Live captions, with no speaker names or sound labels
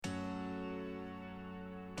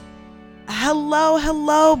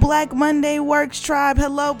Hello, Black Monday Works tribe.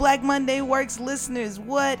 Hello, Black Monday Works listeners.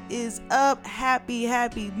 What is up?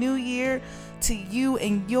 Happy New Year to you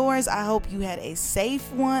and yours. I hope you had a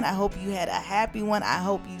safe one. I hope you had a happy one. I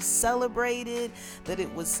hope you celebrated that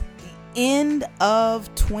it was the end of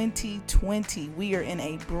 2020. We are in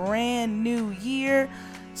a brand new year,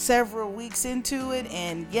 several weeks into it,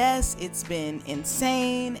 and yes, it's been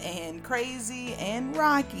insane and crazy and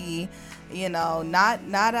rocky. Not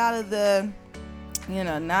out of the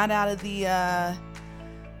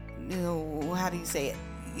how do you say it?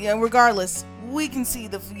 Regardless, we can see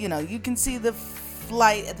you can see the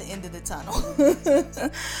light at the end of the tunnel.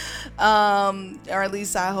 Or at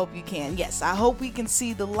least I hope you can. Yes, I hope we can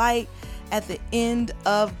see the light at the end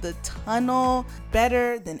of the tunnel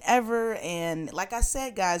better than ever. And like I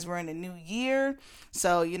said, guys, we're in a new year.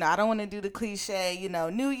 So, I don't want to do the cliche,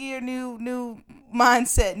 new year, new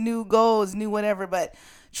mindset, new goals, new whatever. But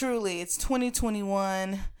truly, it's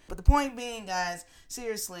 2021. But the point being, guys,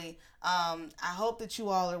 seriously, I hope that you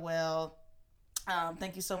all are well.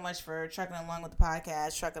 Thank you so much for trucking along with the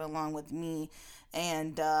podcast, trucking along with me.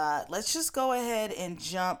 And let's just go ahead and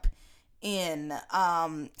jump in.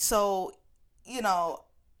 I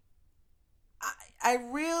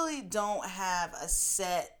really don't have a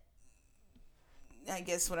set, I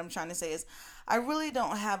guess what I'm trying to say is I really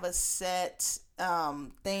don't have a set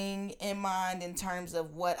thing in mind in terms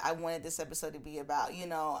of what I wanted this episode to be about.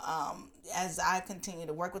 As I continue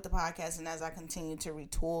to work with the podcast and as I continue to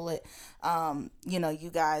retool it, you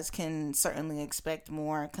guys can certainly expect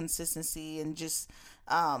more consistency and just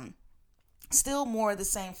still more of the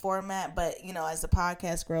same format. But as the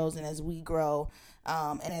podcast grows and as we grow,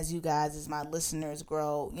 and as you guys, as my listeners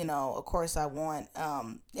grow, of course I want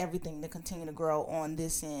everything to continue to grow on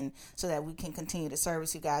this end so that we can continue to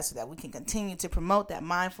service you guys, so that we can continue to promote that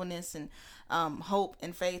mindfulness and hope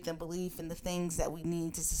and faith and belief in the things that we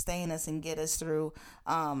need to sustain us and get us through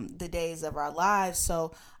the days of our lives.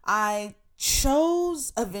 So I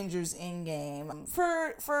chose Avengers Endgame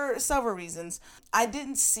for several reasons. I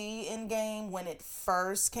didn't see Endgame when it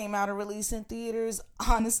first came out or released in theaters.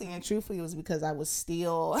 Honestly and truthfully, it was because I was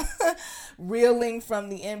still reeling from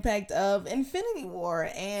the impact of Infinity War.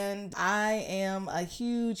 And I am a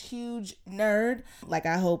huge nerd. Like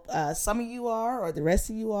I hope some of you are, or the rest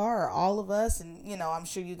of you are, or all of us. And, I'm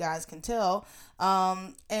sure you guys can tell.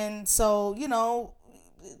 And so,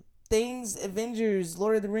 things, Avengers,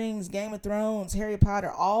 Lord of the Rings, Game of Thrones, Harry Potter,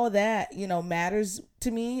 all that, matters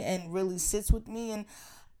to me and really sits with me. And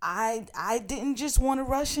I didn't just want to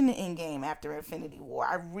rush into Endgame after Infinity War.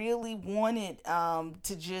 I really wanted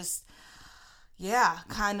to just,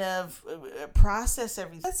 kind of process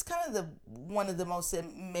everything. That's kind of one of the most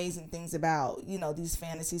amazing things about, these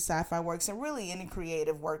fantasy sci-fi works and really any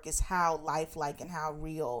creative work is how lifelike and how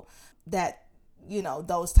real that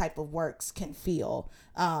those type of works can feel,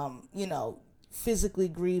 physically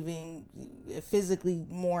grieving, physically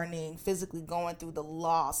mourning, physically going through the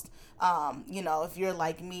loss. If you're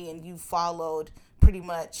like me and you followed pretty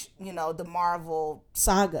much, the Marvel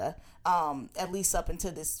saga, at least up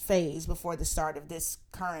until this phase before the start of this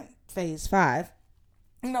current phase 5,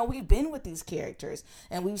 we've been with these characters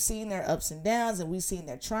and we've seen their ups and downs and we've seen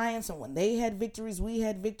their triumphs, and when they had victories, we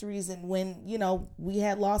had victories, and when, we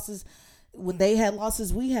had losses, when they had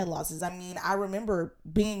losses, we had losses. I mean, I remember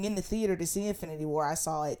being in the theater to see Infinity War. I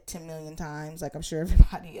saw it 10 million times, like I'm sure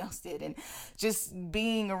everybody else did. And just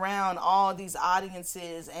being around all these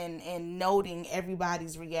audiences and noting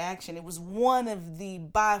everybody's reaction. It was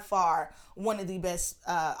by far, one of the best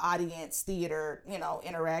audience theater,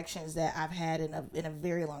 interactions that I've had in a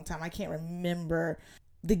very long time. I can't remember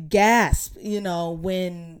the gasp,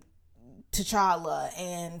 when T'Challa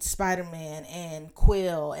and Spider-Man and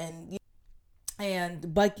Quill and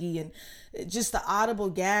Bucky, and just the audible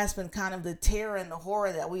gasp and kind of the terror and the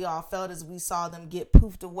horror that we all felt as we saw them get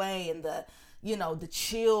poofed away, and the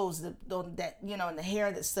chills and the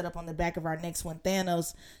hair that stood up on the back of our necks when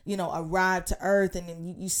Thanos arrived to Earth, and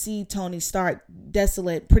then you see Tony Stark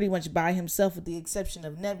desolate pretty much by himself with the exception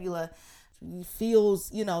of Nebula. He feels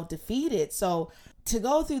defeated. So to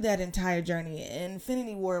go through that entire journey,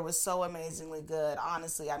 Infinity War was so amazingly good.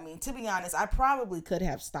 Honestly, I mean, to be honest, I probably could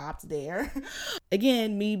have stopped there.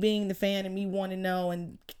 Again, me being the fan and me wanting to know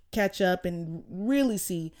and catch up and really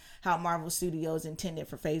see how Marvel Studios intended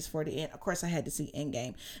for Phase 4 to end. Of course, I had to see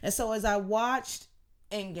Endgame. And so as I watched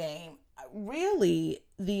Endgame, really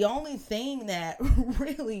the only thing that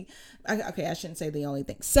really, okay, I shouldn't say the only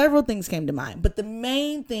thing. Several things came to mind, but the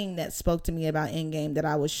main thing that spoke to me about Endgame that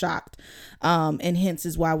I was shocked, and hence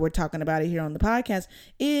is why we're talking about it here on the podcast,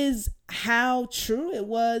 is how true it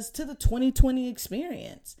was to the 2020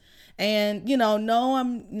 experience. And, no,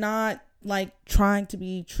 I'm not like trying to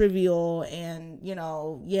be trivial, and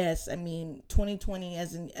yes, I mean 2020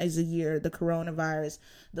 as a year, the coronavirus,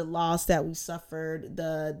 the loss that we suffered,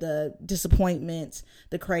 the disappointments,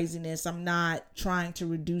 the craziness, I'm not trying to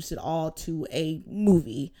reduce it all to a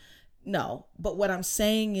movie, no, but what I'm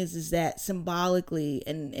saying is that symbolically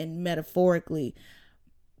and metaphorically,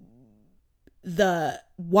 the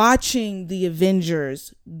watching the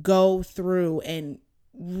Avengers go through and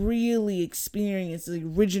really experience the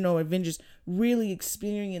original Avengers, really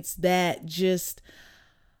experience that just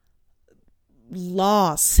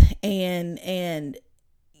loss, and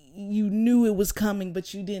you knew it was coming,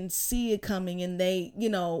 but you didn't see it coming, and they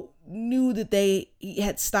knew that they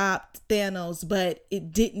had stopped Thanos, but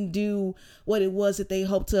it didn't do what it was that they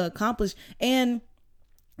hoped to accomplish. And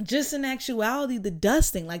just in actuality, the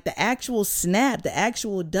dusting, like the actual snap, the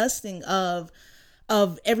actual dusting of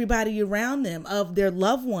everybody around them, of their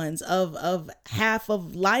loved ones, of half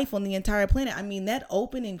of life on the entire planet. I mean, that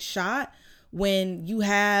opening shot when you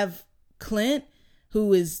have Clint,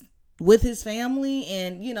 who is with his family,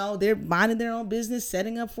 and they're minding their own business,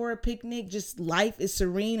 setting up for a picnic, just life is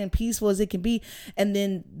serene and peaceful as it can be. And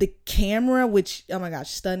then the camera, which, oh my gosh,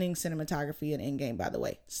 stunning cinematography in Endgame, by the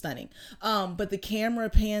way, stunning. But the camera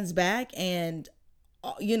pans back, and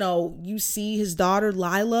you see his daughter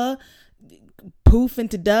Lila poof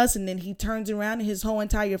into dust, and then he turns around and his whole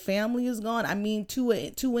entire family is gone. I mean, to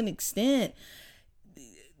an extent,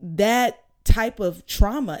 that type of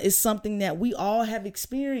trauma is something that we all have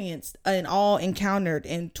experienced and all encountered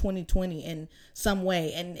in 2020 in some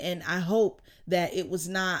way. And I hope that it was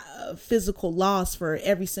not a physical loss for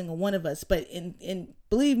every single one of us, but in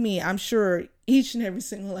believe me, I'm sure each and every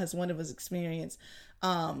single last one of us experienced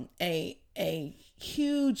a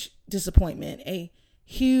huge disappointment, a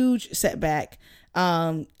huge setback,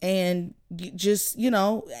 and just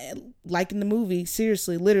like in the movie,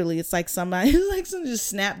 seriously, literally, it's like somebody just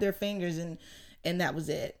snapped their fingers and that was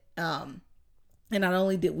it. And not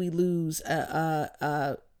only did we lose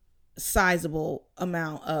a sizable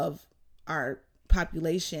amount of our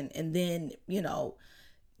population, and then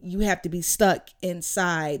you have to be stuck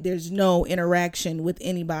inside. There's no interaction with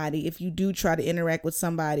anybody. If you do try to interact with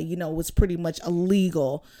somebody, it was pretty much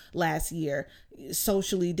illegal last year,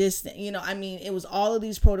 socially distant. I mean, it was all of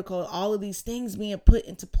these protocols, all of these things being put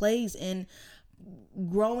into place. And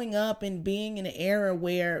growing up and being in an era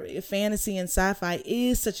where fantasy and sci-fi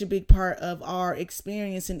is such a big part of our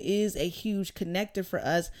experience and is a huge connector for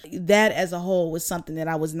us, that as a whole was something that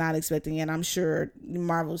I was not expecting, and I'm sure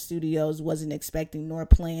Marvel Studios wasn't expecting nor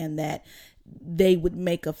planned that they would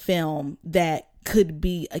make a film that could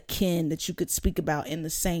be akin, that you could speak about in the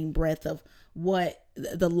same breath of what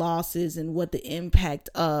the losses and what the impact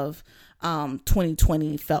of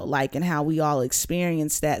 2020 felt like and how we all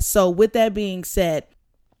experienced that. So with that being said,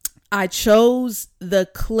 I chose the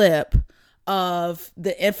clip of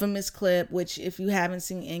the infamous clip, which if you haven't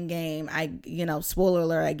seen Endgame, spoiler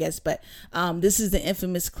alert, I guess, but this is the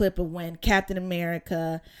infamous clip of when Captain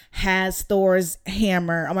America has Thor's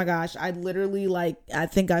hammer. Oh my gosh, I literally I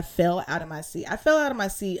think I fell out of my seat. I fell out of my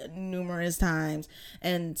seat numerous times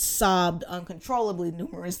and sobbed uncontrollably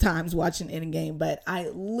numerous times watching Endgame, but I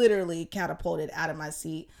literally catapulted out of my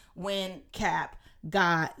seat when Cap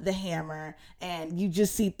got the hammer, and you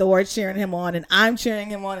just see Thor cheering him on, and I'm cheering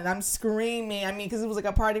him on, and I'm screaming. I mean, because it was like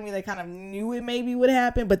a part of me that kind of knew it maybe would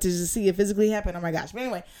happen, but to just see it physically happen, oh my gosh. But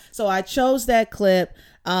anyway, so I chose that clip.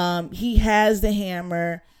 He has the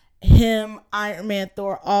hammer. Him, Iron Man,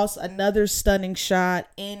 Thor, also another stunning shot,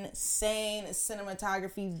 insane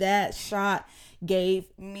cinematography. That shot gave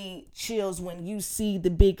me chills when you see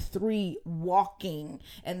the big three walking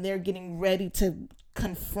and they're getting ready to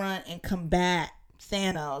confront and combat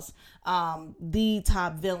Thanos, the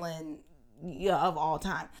top villain of all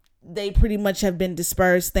time. They pretty much have been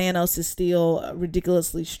dispersed. Thanos is still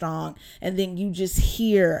ridiculously strong. And then you just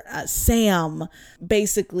hear Sam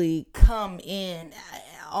basically come in.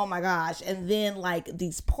 Oh my gosh. And then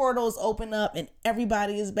these portals open up and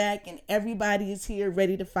everybody is back and everybody is here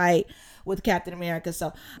ready to fight with Captain America.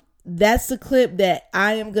 So that's the clip that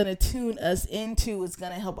I am going to tune us into. It's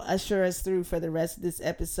going to help usher us through for the rest of this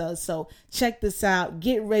episode. So check this out.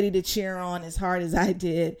 Get ready to cheer on as hard as I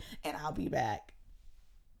did, and I'll be back.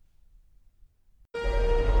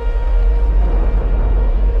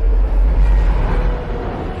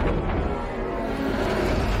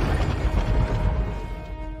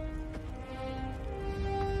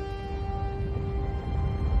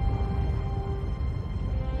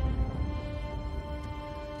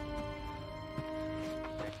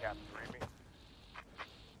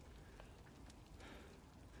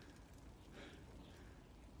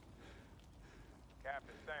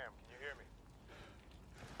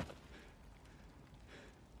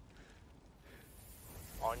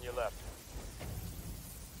 On your left.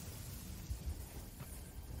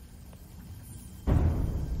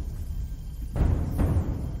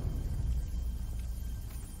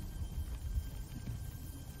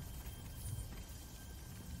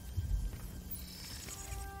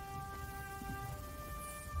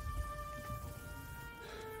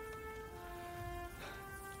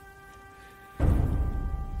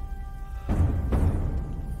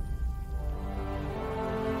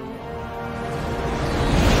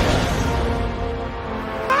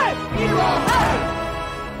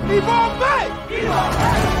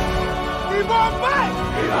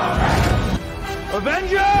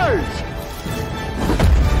 Avengers!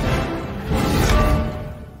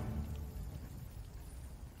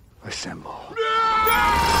 Assemble.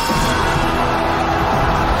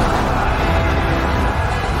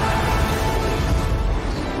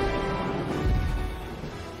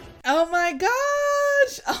 Oh my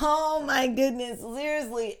gosh. Oh my goodness.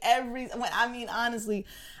 Seriously, honestly,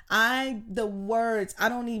 I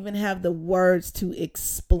don't even have the words to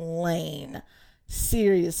explain.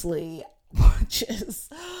 Seriously,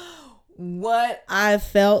 just what I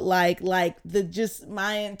felt like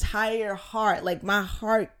my entire heart, like my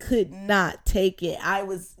heart could not take it. I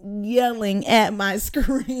was yelling at my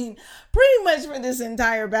screen pretty much for this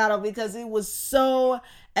entire battle because it was so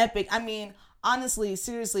epic. I mean, honestly,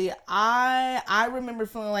 seriously, I remember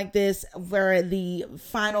feeling like this for the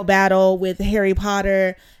final battle with Harry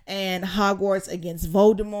Potter and Hogwarts against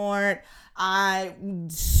Voldemort. I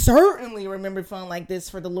certainly remember feeling like this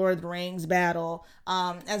for the Lord of the Rings battle,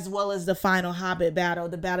 as well as the final Hobbit battle,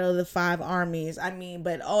 the Battle of the Five Armies. I mean,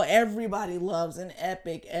 but everybody loves an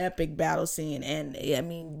epic battle scene. And I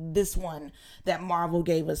mean, this one that Marvel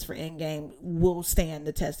gave us for Endgame will stand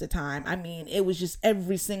the test of time. I mean, it was just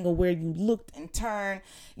every single where you looked and turned,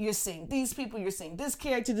 you're seeing these people, you're seeing this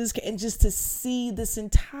character, and just to see this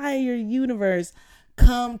entire universe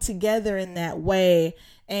come together in that way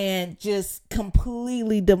and just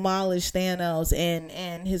completely demolish Thanos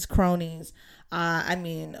and his cronies. I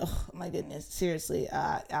mean, oh my goodness, seriously,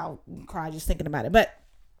 I'll cry just thinking about it. But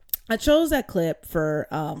I chose that clip for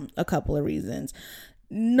a couple of reasons.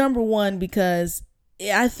 Number one, because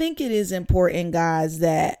I think it is important, guys,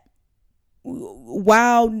 that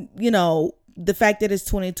while, the fact that it's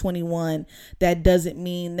 2021, that doesn't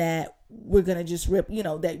mean that we're going to just rip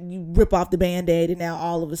off the Band-Aid and now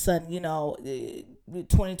all of a sudden,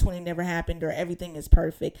 2020 never happened or everything is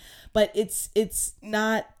perfect. But it's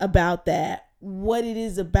not about that. What it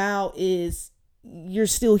is about is you're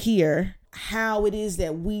still here. How it is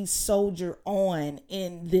that we soldier on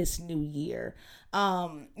in this new year.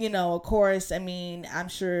 Of course, I mean, I'm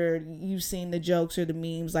sure you've seen the jokes or the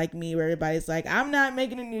memes like me where everybody's like, I'm not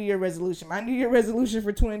making a New Year resolution. My New Year resolution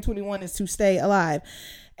for 2021 is to stay alive.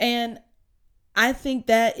 And I think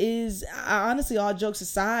that is, honestly, all jokes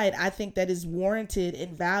aside, I think that is warranted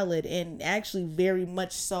and valid and actually very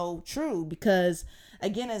much so true because,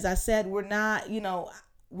 again, as I said, we're not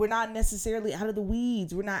necessarily out of the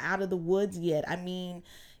weeds. We're not out of the woods yet. I mean,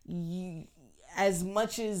 as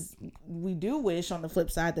much as we do wish on the flip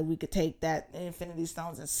side that we could take that Infinity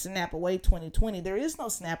Stones and snap away 2020, there is no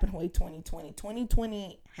snapping away 2020.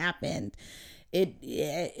 2020 happened.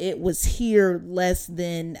 It was here less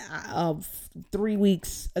than 3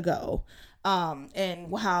 weeks ago. And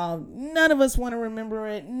while none of us want to remember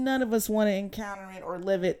it, none of us want to encounter it or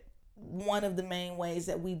live it, one of the main ways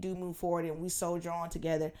that we do move forward and we soldier on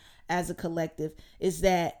together as a collective is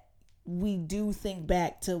that we do think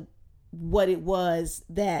back to what it was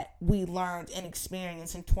that we learned and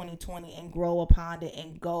experienced in 2020 and grow upon it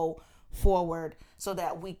and go forward so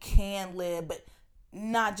that we can live, but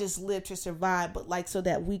not just live to survive, but so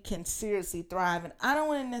that we can seriously thrive. And I don't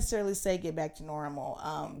want to necessarily say get back to normal,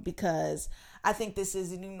 because I think this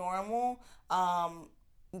is a new normal.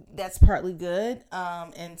 That's partly good,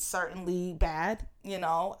 and certainly bad.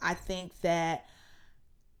 I think that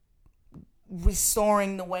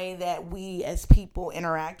restoring the way that we as people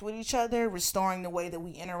interact with each other, restoring the way that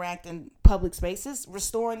we interact in public spaces,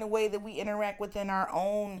 restoring the way that we interact within our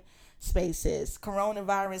own spaces.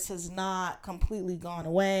 Coronavirus has not completely gone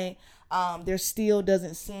away. There still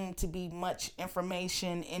doesn't seem to be much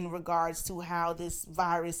information in regards to how this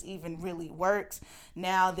virus even really works.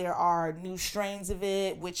 Now there are new strains of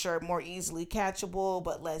it, which are more easily catchable,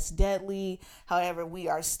 but less deadly. However, we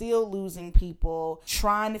are still losing people,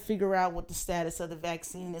 trying to figure out what the status of the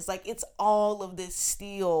vaccine is. It's all of this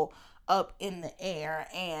still up in the air.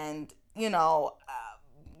 And,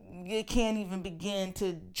 you can't even begin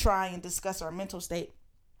to try and discuss our mental state.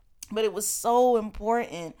 But it was so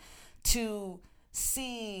important to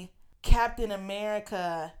see Captain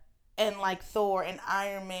America and like Thor and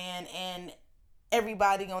Iron Man and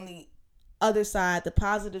everybody on the other side, the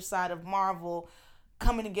positive side of Marvel,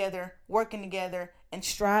 coming together, working together, and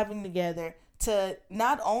striving together to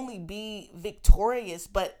not only be victorious,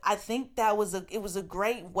 but I think it was a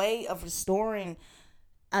great way of restoring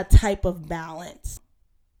a type of balance.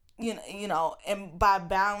 And by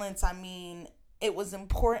balance, I mean it was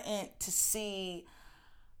important to see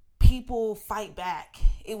people fight back.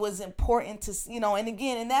 It was important to,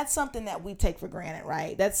 and that's something that we take for granted,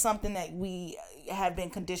 right? That's something that we have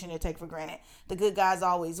been conditioned to take for granted. The good guys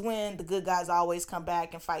always win. The good guys always come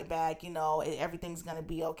back and fight back. Everything's going to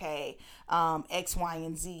be okay. X, Y,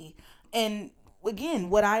 and Z. And again,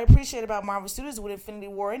 what I appreciate about Marvel Studios with Infinity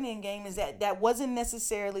War and Endgame is that wasn't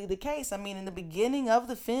necessarily the case. I mean, in the beginning of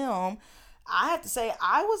the film, I have to say,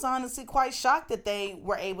 I was honestly quite shocked that they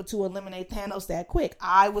were able to eliminate Thanos that quick.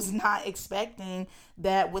 I was not expecting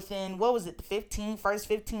that within, the first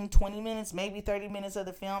 15, 20 minutes, maybe 30 minutes of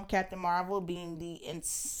the film, Captain Marvel, being the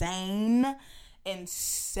insane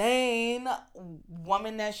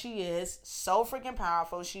woman that she is, so freaking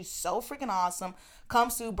powerful, she's so freaking awesome,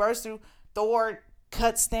 comes through, bursts through, Thor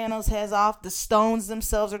cuts Thanos' heads off, the stones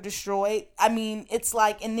themselves are destroyed. I mean, it's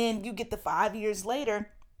like, and then you get the 5 years later.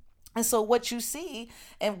 And so what you see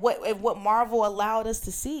and what Marvel allowed us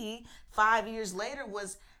to see 5 years later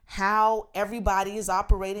was how everybody is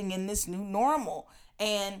operating in this new normal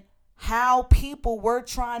and how people were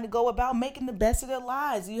trying to go about making the best of their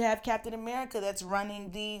lives. You have Captain America that's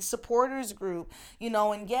running the supporters group,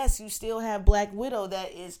 and yes, you still have Black Widow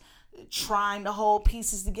that is trying to hold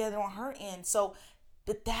pieces together on her end. So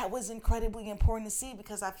that was incredibly important to see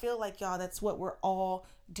because I feel like, y'all, that's what we're all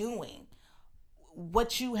doing.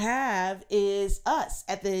 What you have is us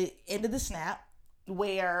at the end of the snap,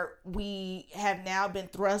 where we have now been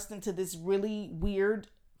thrust into this really weird,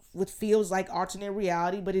 what feels like alternate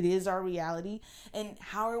reality, but it is our reality. And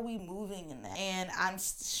how are we moving in that? And I'm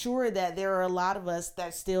sure that there are a lot of us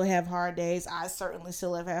that still have hard days. I certainly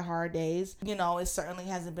still have had hard days. It certainly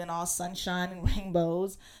hasn't been all sunshine and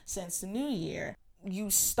rainbows since the new year. You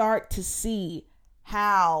start to see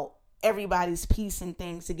how everybody's piecing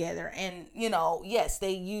things together. And, yes,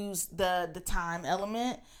 they use the time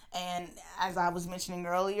element. And as I was mentioning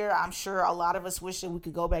earlier, I'm sure a lot of us wish that we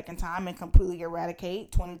could go back in time and completely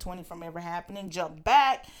eradicate 2020 from ever happening, jump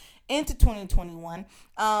back into 2021.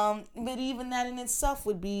 But even that in itself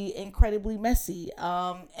would be incredibly messy.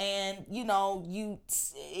 And,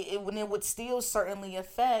 it would still certainly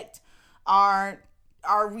affect our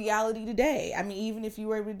reality today. I mean, even if you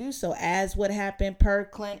were able to do so, as what happened per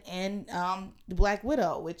Clint and the Black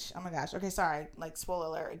Widow, which, oh my gosh, okay, sorry, like spoiler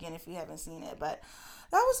alert again if you haven't seen it, but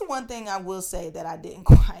that was the one thing I will say that I didn't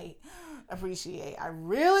quite appreciate. I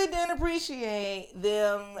really didn't appreciate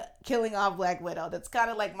them killing off Black Widow. That's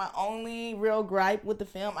kind of like my only real gripe with the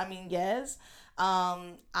film. I mean, yes,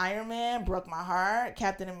 Iron Man broke my heart.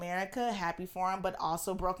 Captain America, happy for him, but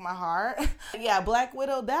also broke my heart. Yeah, Black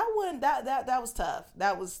Widow, that one, that was tough.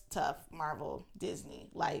 That was tough. Marvel, Disney,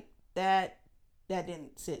 like that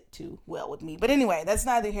didn't sit too well with me. But anyway, that's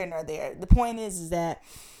neither here nor there. The point is that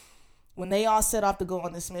when they all set off to go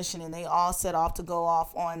on this mission and they all set off to go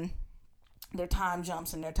off on their time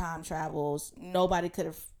jumps and their time travels, nobody could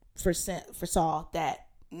have foresaw that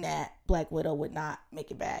Black Widow would not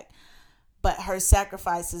make it back. But her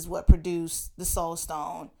sacrifice is what produced the Soul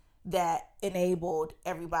Stone that enabled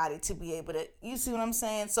everybody to be able to, you see what I'm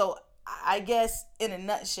saying? So I guess in a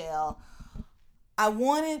nutshell, I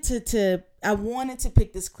wanted to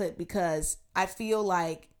pick this clip because I feel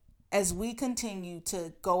like as we continue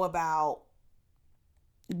to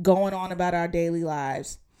going on about our daily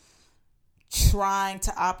lives, trying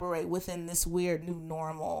to operate within this weird new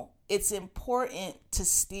normal, it's important to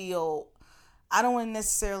still, I don't want to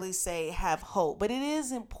necessarily say have hope, but it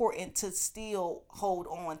is important to still hold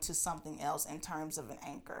on to something else in terms of an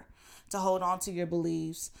anchor, to hold on to your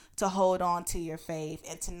beliefs, to hold on to your faith,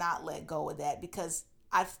 and to not let go of that, because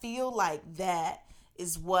I feel like that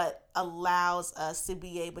is what allows us to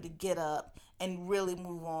be able to get up and really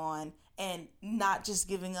move on and not just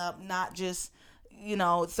giving up, not just,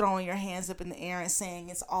 throwing your hands up in the air and saying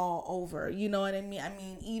it's all over. You know what I mean? I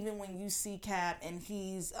mean, even when you see Cap and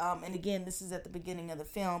he's, and again, this is at the beginning of the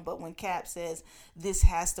film, but when Cap says this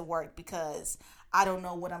has to work because I don't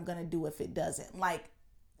know what I'm going to do if it doesn't, like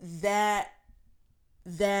that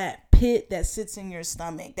pit that sits in your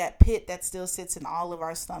stomach, that pit that still sits in all of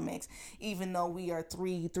our stomachs, even though we are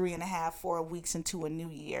 3.5, 4 weeks into a new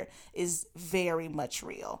year, is very much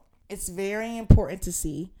real. It's very important to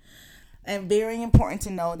see. And very important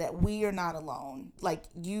to know that we are not alone. Like,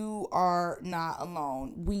 you are not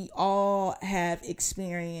alone. We all have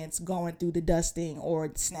experience going through the dusting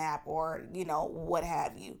or snap or, what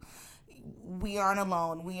have you. We aren't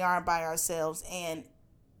alone. We aren't by ourselves. And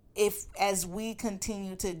if, as we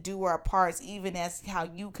continue to do our parts, even as how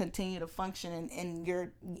you continue to function in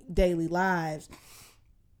your daily lives,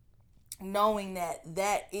 knowing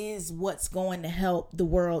that is what's going to help the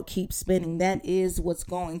world keep spinning. That is what's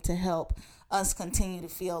going to help us continue to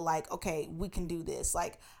feel like, okay, we can do this.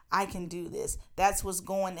 Like, I can do this. That's what's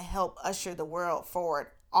going to help usher the world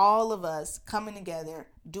forward. All of us coming together,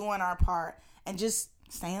 doing our part, and just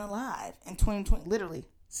staying alive in 2020, literally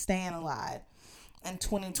staying alive in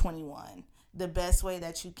 2021. The best way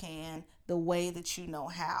that you can, the way that you know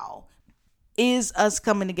how, is us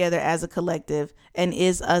coming together as a collective, and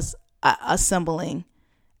is us assembling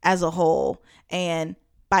as a whole. And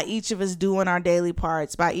by each of us doing our daily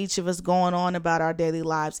parts, by each of us going on about our daily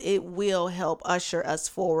lives, it will help usher us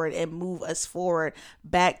forward and move us forward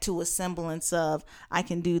back to a semblance of, I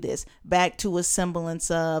can do this, back to a semblance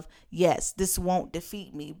of, yes, this won't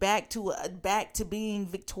defeat me, back to being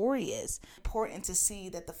victorious. Important to see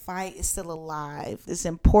that the fight is still alive. It's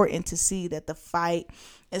important to see that the fight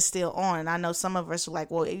is still on. And I know some of us are like,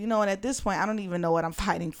 well, and at this point, I don't even know what I'm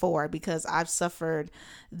fighting for, because I've suffered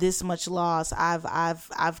this much loss.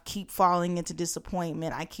 I've keep falling into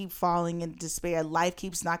disappointment. I keep falling into despair. Life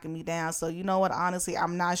keeps knocking me down. So you know what? Honestly,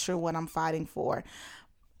 I'm not sure what I'm fighting for.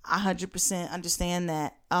 100% understand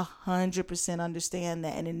that. 100% understand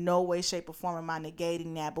that. And in no way, shape, or form am I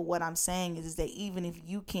negating that. But what I'm saying is that even if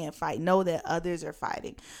you can't fight, know that others are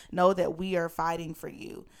fighting. Know that we are fighting for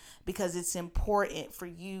you, because it's important for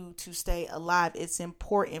you to stay alive. It's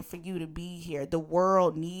important for you to be here. The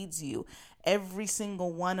world needs you. Every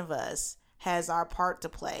single one of us has our part to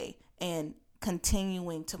play in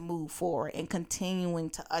continuing to move forward and continuing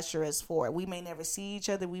to usher us forward. We may never see each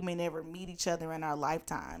other. We may never meet each other in our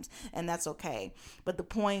lifetimes, and that's okay. But the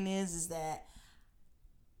point is that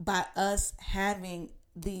by us having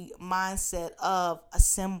the mindset of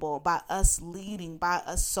assemble, by us leading, by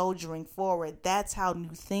us soldiering forward, that's how new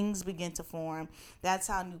things begin to form. That's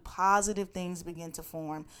how new positive things begin to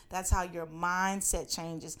form. That's how your mindset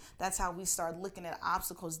changes. That's how we start looking at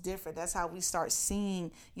obstacles different. That's how we start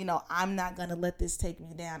seeing, I'm not going to let this take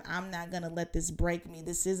me down. I'm not going to let this break me.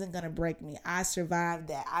 This isn't going to break me. I survived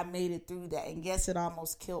that. I made it through that. And yes, it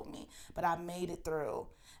almost killed me, but I made it through,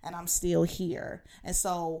 and I'm still here. And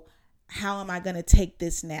so how am I going to take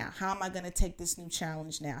this now? How am I going to take this new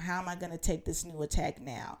challenge now? How am I going to take this new attack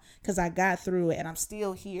now? Because I got through it and I'm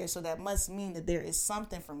still here. So that must mean that there is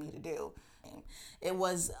something for me to do. It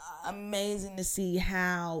was amazing to see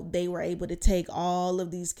how they were able to take all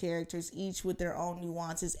of these characters, each with their own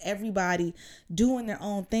nuances, everybody doing their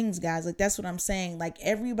own things, guys. Like, that's what I'm saying. Like,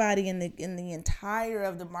 everybody in the entire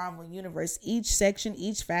of the Marvel universe, each section,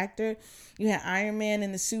 each factor. You had Iron Man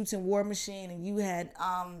in the suits and War Machine, and you had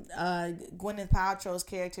Gwyneth Paltrow's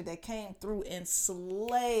character that came through and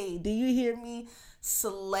slayed. Do you hear me?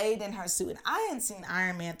 Slayed in her suit. And I hadn't seen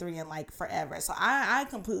Iron Man 3 in like forever, so I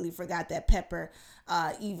completely forgot that Pepper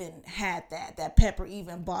even had that Pepper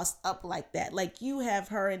even bossed up like that. Like, you have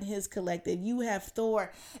her and his collective, you have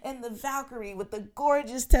Thor and the Valkyrie with the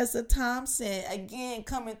gorgeous Tessa Thompson again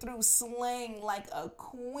coming through slaying like a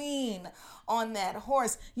queen on that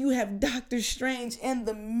horse. You have Doctor Strange and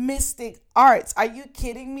the mystic arts. Are you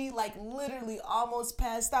kidding me? Like, literally almost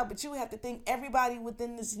passed out. But you have to think everybody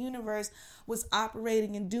within this universe was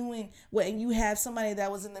operating and doing what, and you have somebody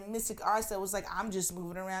that was in the mystic arts that was like, I'm just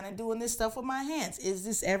moving around and doing this stuff with my hands. Is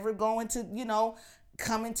this ever going to,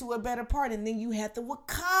 come into a better part? And then you had the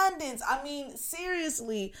Wakandans. I mean,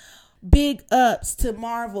 seriously, big ups to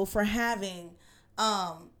Marvel for having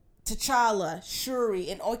T'Challa, Shuri,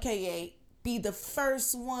 and Okoye be the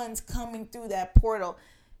first ones coming through that portal.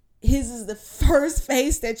 His is the first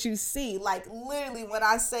face that you see. Like, literally, when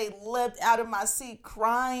I say leapt out of my seat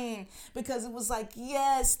crying, because it was like,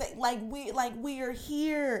 yes, we are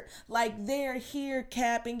here. Like, they're here,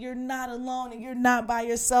 Cap, and you're not alone, and you're not by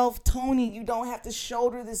yourself. Tony, you don't have to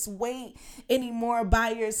shoulder this weight anymore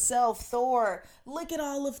by yourself. Thor, look at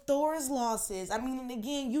all of Thor's losses. I mean, and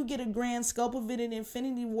again, you get a grand scope of it in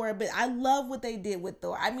Infinity War, but I love what they did with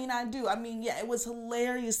Thor. I mean, I do. I mean, yeah, it was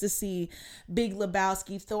hilarious to see Big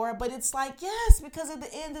Lebowski Thor, but it's like, yes, because at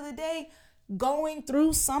the end of the day, going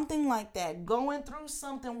through something like that, going through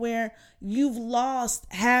something where you've lost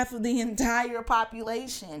half of the entire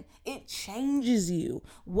population, it changes you.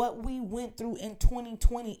 What we went through in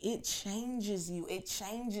 2020, it changes you. It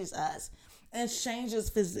changes us. And changes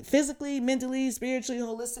physically, mentally, spiritually,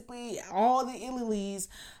 holistically, all the illies.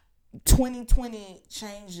 2020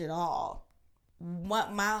 changed it all.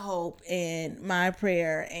 What my hope and my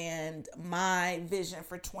prayer and my vision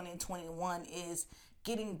for 2021 is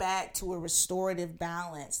getting back to a restorative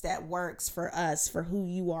balance that works for us, for who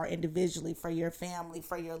you are individually, for your family,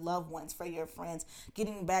 for your loved ones, for your friends.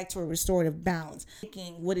 Getting back to a restorative balance,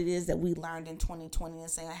 taking what it is that we learned in 2020 and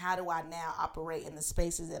saying, how do I now operate in the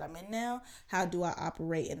spaces that I'm in now? How do I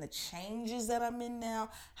operate in the changes that I'm in now?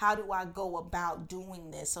 How do I go about doing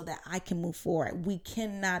this so that I can move forward? We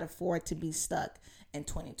cannot afford to be stuck in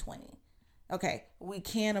 2020. Okay, we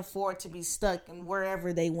can't afford to be stuck in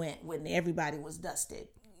wherever they went when everybody was dusted.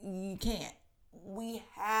 You can't. We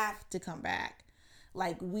have to come back.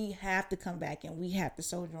 We have to come back, and we have to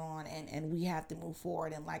soldier on, and we have to move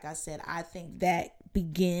forward. And like I said, I think that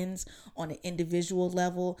begins on an individual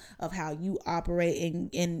level of how you operate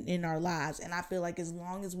in our lives. And I feel like as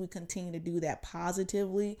long as we continue to do that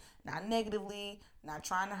positively, not negatively, not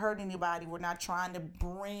trying to hurt anybody, we're not trying to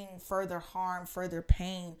bring further harm, further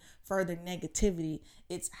pain, further negativity.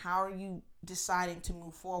 It's how are you deciding to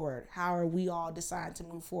move forward? How are we all deciding to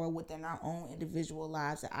move forward within our own individual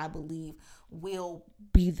lives that I believe will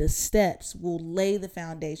be the steps, will lay the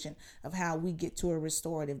foundation of how we get to a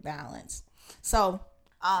restorative balance. So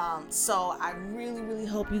I really, really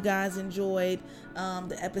hope you guys enjoyed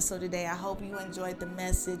the episode today. I hope you enjoyed the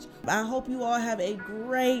message. I hope you all have a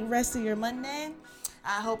great rest of your Monday.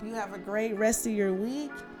 I hope you have a great rest of your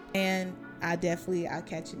week. And I'll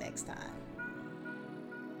catch you next time.